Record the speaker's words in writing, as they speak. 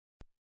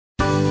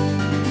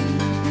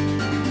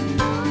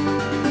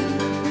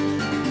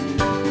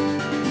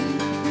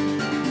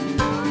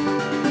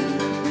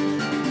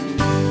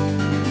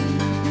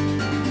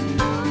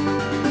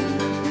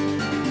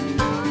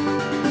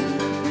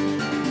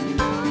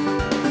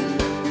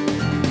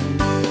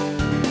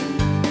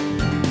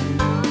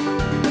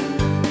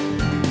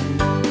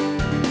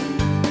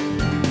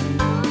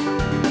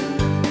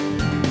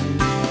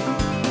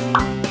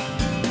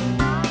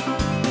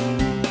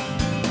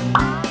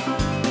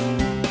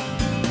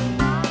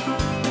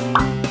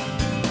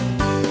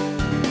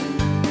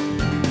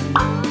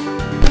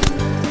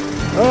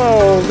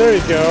Oh, there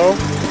you go.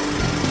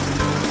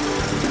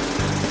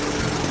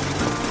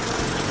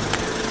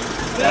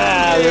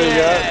 Ah, there you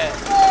go.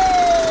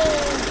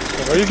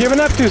 Or are you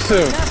giving up too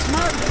soon? That's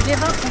smart to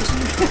give up too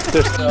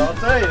soon. I'll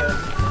tell you.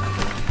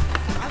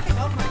 I think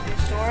I'll find your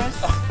Doris.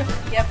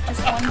 Yep,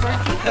 just one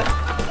birthday.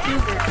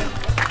 Two birthdays.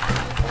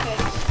 Okay.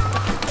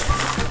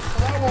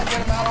 That won't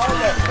get them out all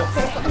that.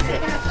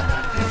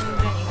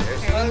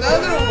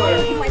 Another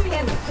one.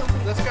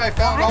 This guy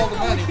found all the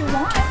money. You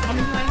want?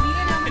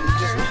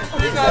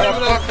 He's not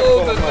even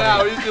unfolded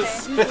now. He's just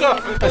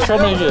stuffing. Show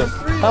me again.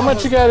 How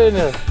much you got in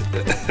there?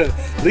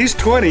 At least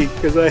 20,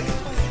 because I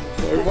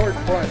More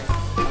than 20.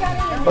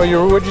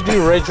 Oh, what'd you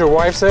do? Raid your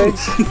wife's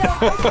eggs? Your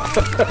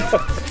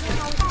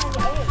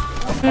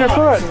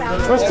foot.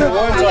 What's the? I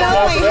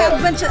know, you have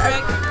a bunch of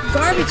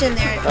garbage in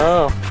there.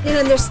 Oh. You know,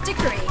 and they're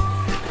stickery.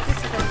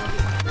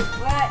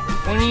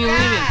 When are you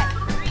leaving?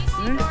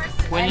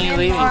 When are you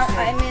leaving?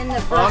 I'm in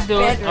the first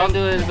bedroom. I'll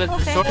do it with the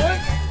sort.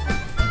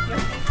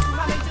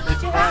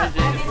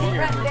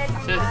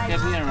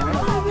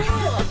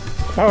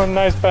 Oh,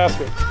 nice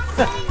basket.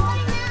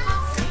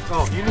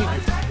 Oh, you need to.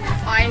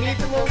 I need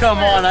the little. Come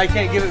on, I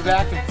can't give it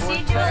back and forth.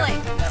 See,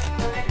 Julie.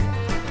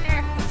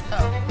 There.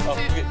 Oh,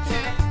 good.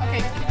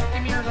 Okay,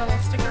 give me your little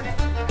sticker.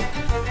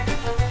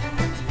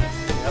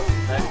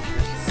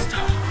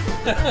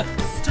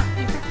 Stop.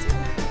 You got two.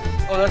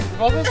 Oh, that's the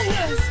bubbles?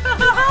 Yes. I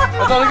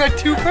thought I got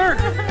 2 per.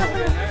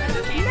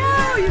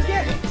 No, you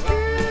get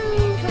two.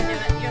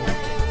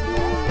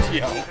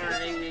 Yeah.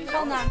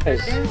 Hold on. Hey,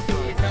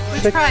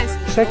 Which prize?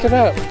 check it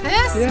out.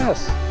 This?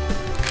 Yes.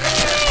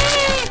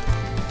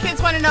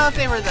 Kids want to know if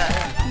they were the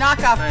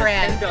knockoff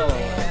brand.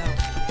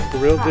 The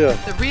real deal.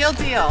 The real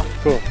deal.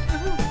 Cool.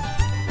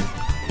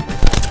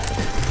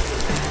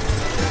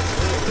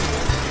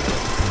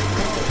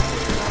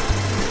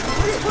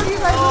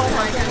 Oh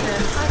my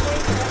goodness.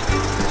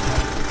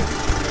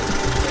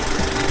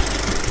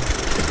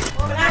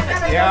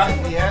 Yeah,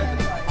 he had.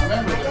 I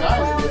remember the guy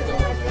that lived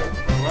over there.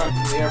 Well,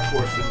 the Air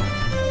Force and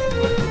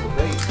went to the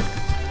base.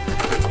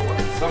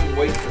 Some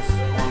waitress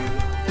on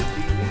the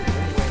TV.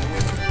 Anyway, he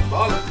went to the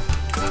bullet.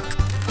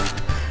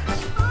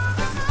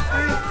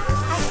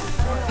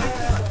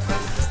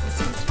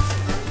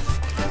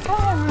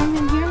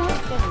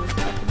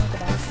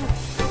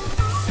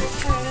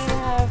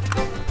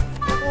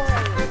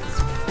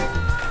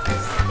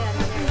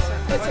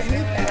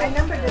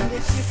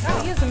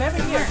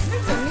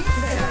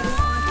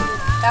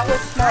 That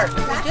was smart.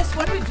 Just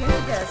what did you do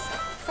this?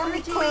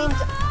 Somebody claimed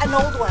an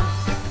old one.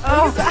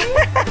 Oh.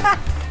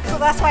 So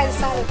that's why I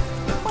decided,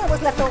 well, it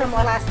was left over from the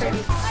last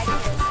 30.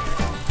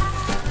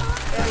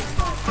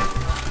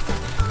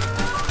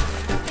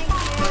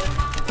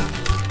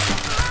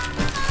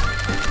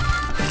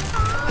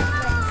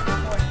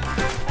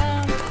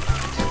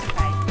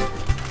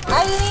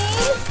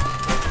 Eileen,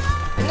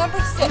 number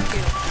 6.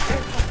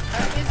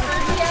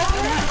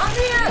 I'm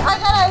here. I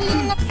got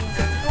Eileen.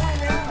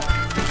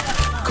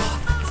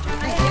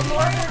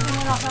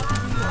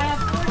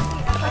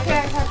 Okay, I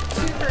have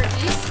 2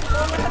 birdies.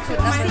 Oh, that's cute.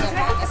 I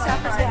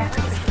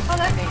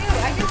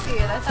can see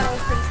it. I thought it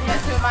was pretty smart.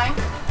 2 of mine.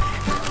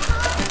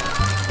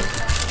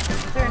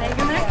 Is there an egg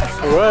in there?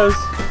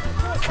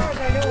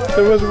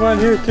 There was one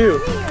here too.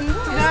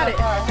 You got it.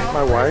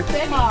 My wife.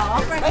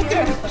 Right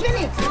there.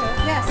 Jenny.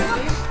 Yes.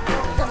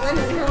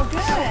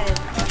 Good.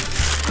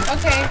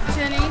 Okay,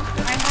 Jenny,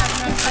 I have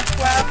number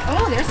 12.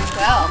 Oh, there's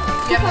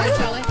 12. You have another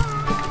Julie?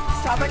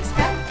 Starbucks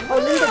cup? Oh,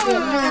 Linda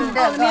did.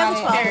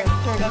 Here.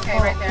 Okay,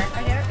 right there.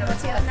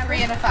 What's the other number?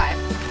 3 and a 5.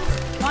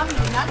 Mom, you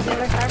did not get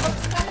a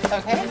Starbucks cup?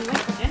 Okay.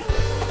 Jenny.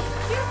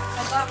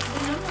 I thought the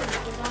number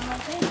was on my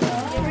thing.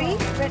 3,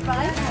 red 5.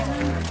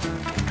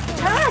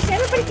 Gosh,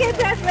 everybody gave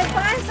that red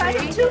 5, so I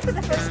did 2 for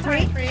the first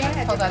 3. 3.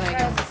 Hold on, I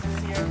got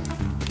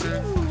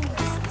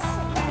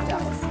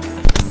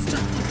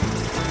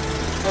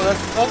Oh,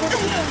 that's the bubbles?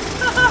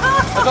 I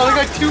thought I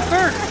got 2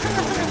 per.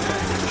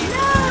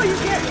 No, you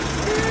get 2.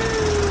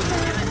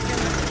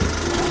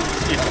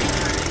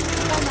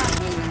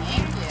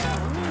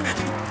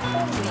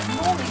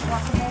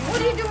 What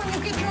are you doing? You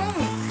get your own.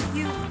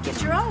 You get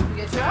your own. You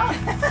get your own.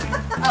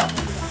 Oh.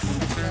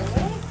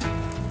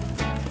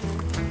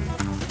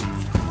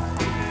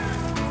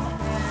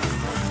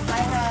 I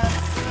have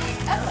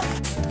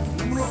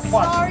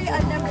Sorry,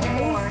 I'm number 4.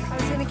 I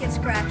was going to get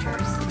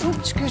scratchers. Oops,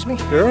 excuse me.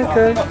 You're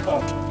okay. And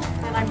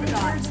I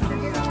forgot. So there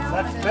you go.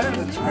 That's better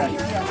than scratch.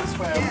 Yeah, this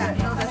way. Yeah,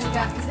 no, that's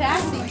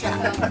exactly.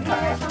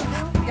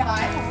 Yeah.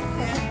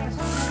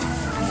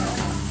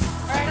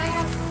 All right, I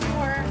have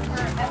 4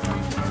 for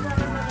Evelyn.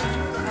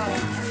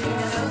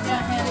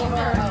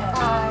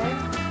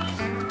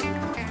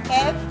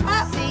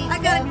 I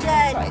got a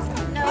dud.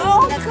 No.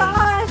 Oh,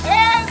 gosh.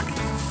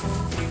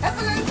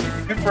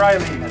 Good for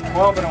Eileen, a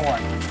 12 and a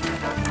 1.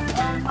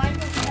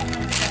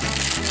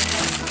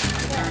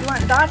 You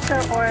want dots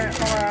or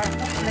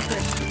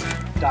liquid?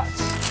 Dots.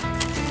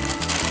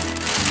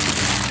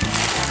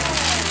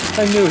 I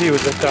knew he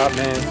was a top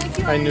man.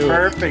 I knew it.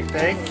 Perfect,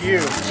 thank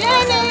you.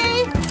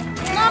 Jenny,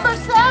 number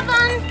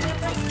 7.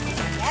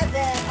 And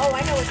then, oh,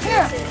 I know what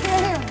Here, this is.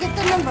 here, get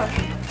the number.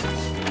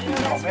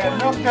 Oh man,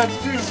 milk duds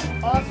too.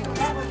 Awesome.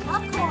 That was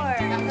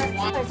popcorn.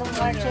 There's a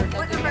large chip.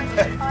 What number?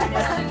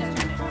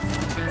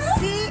 C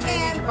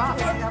and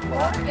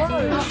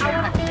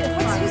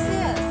who's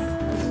this?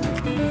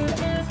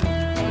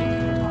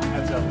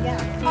 That's up.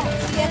 Yeah. Oh,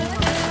 C and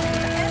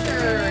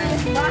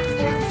This box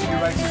there. She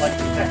writes like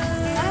the text.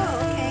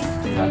 Oh, okay.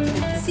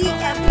 C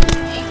F.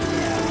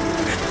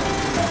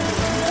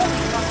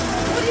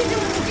 What are you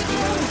doing with your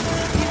phone?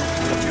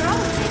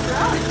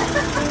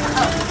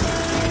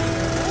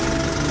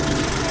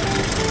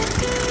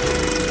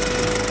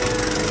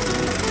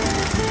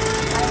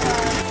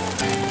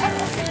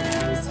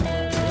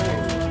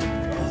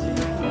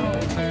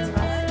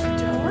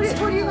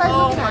 What do you guys Oh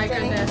look my at,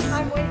 Jenny? goodness.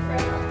 I'm waiting for it.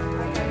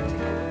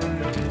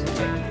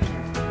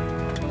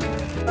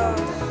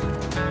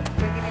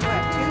 Give me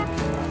what, 2?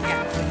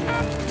 Yeah.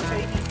 So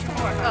you need 2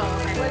 more. Oh,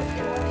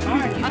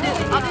 okay.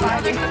 I'll do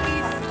other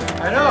cookies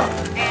I know.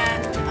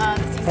 and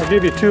I'll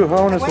give you 2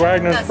 Honus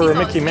Wagners for a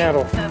Mickey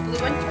Mantle. The blue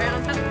one right on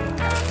top.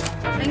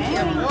 Thank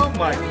you. Oh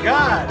my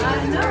God. I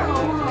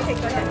know. Okay,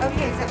 go ahead.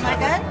 Okay, is it my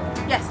dad?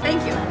 Yes,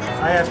 thank you.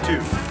 I have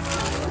 2.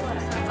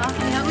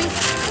 Can you help me?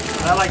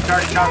 I like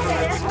dark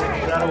chocolates.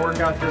 That'll work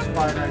out just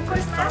fine right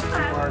there. Top 2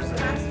 bars.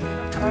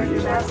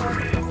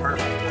 Perfect.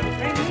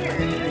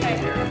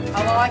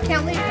 Oh, well, I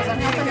can't leave because I'm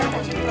helping her.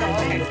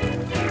 Oh, okay.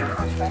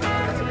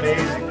 That's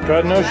amazing.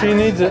 God knows she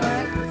needs it.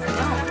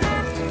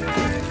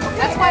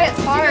 That's why it's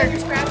hard.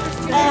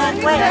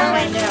 And wait, now.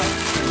 You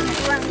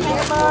want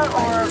peanut butter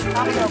or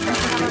coffee open?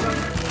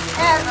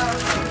 And,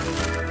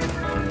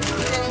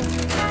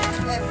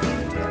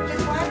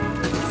 this one?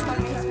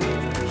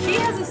 She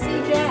has a C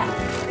Jack.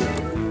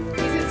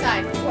 He's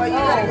inside. Well, you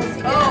gotta go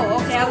see that. Oh,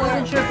 okay. I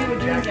wasn't sure if you were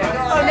doing that.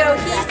 Oh, no,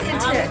 he's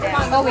into it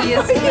now. Oh, he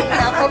is.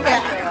 Okay.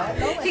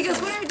 He goes,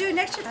 what are we doing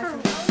next year for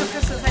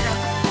Christmas? I go,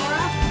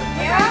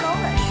 Yeah? come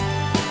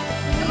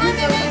on,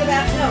 baby.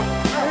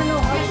 No,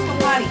 here's the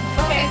body.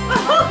 Okay.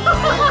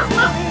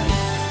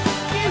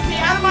 Excuse me,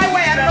 out of my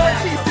way. I don't know what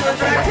she's doing,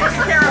 but it takes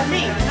care of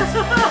me.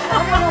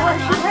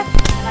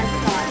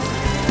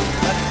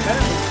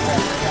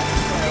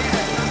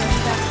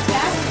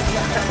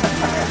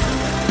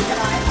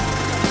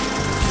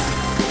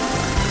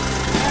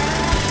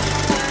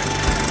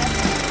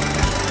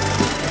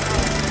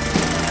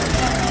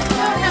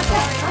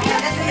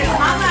 It's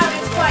not loud,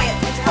 it's quiet.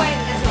 It's quiet.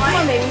 It's quiet.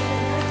 Come on, baby.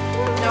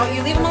 No,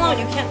 you leave him alone.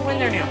 You can't go in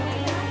there now.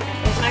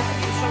 It's nice of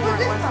you to show her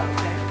it was.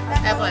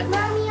 Evelyn.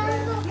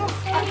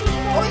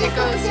 Oh, it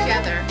goes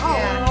together. Oh,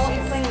 Yeah.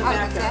 I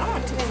don't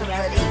want too many of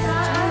these.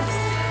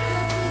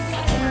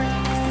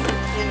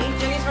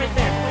 Jenny's right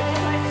there.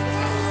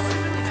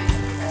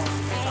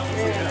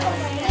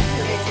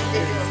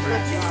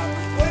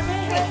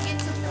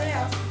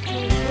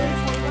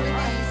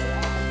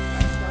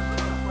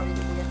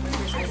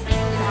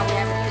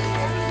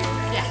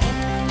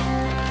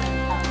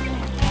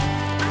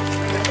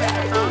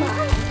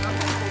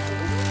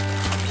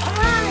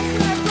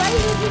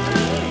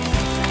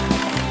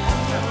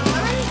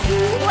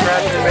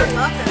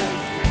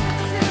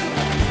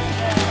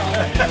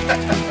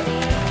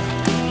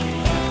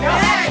 Go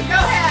ahead, go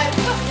ahead.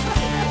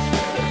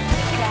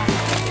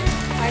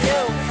 I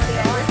know.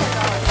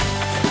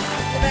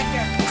 Go back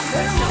here.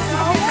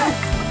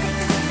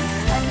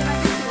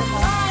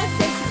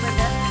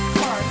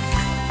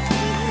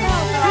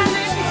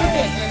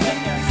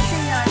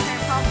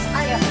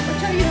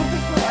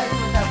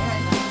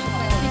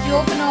 Did you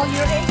open all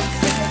your eggs?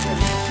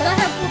 But I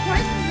have 4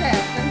 prices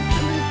left.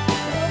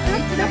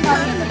 They're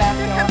probably in the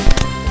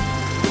bathroom.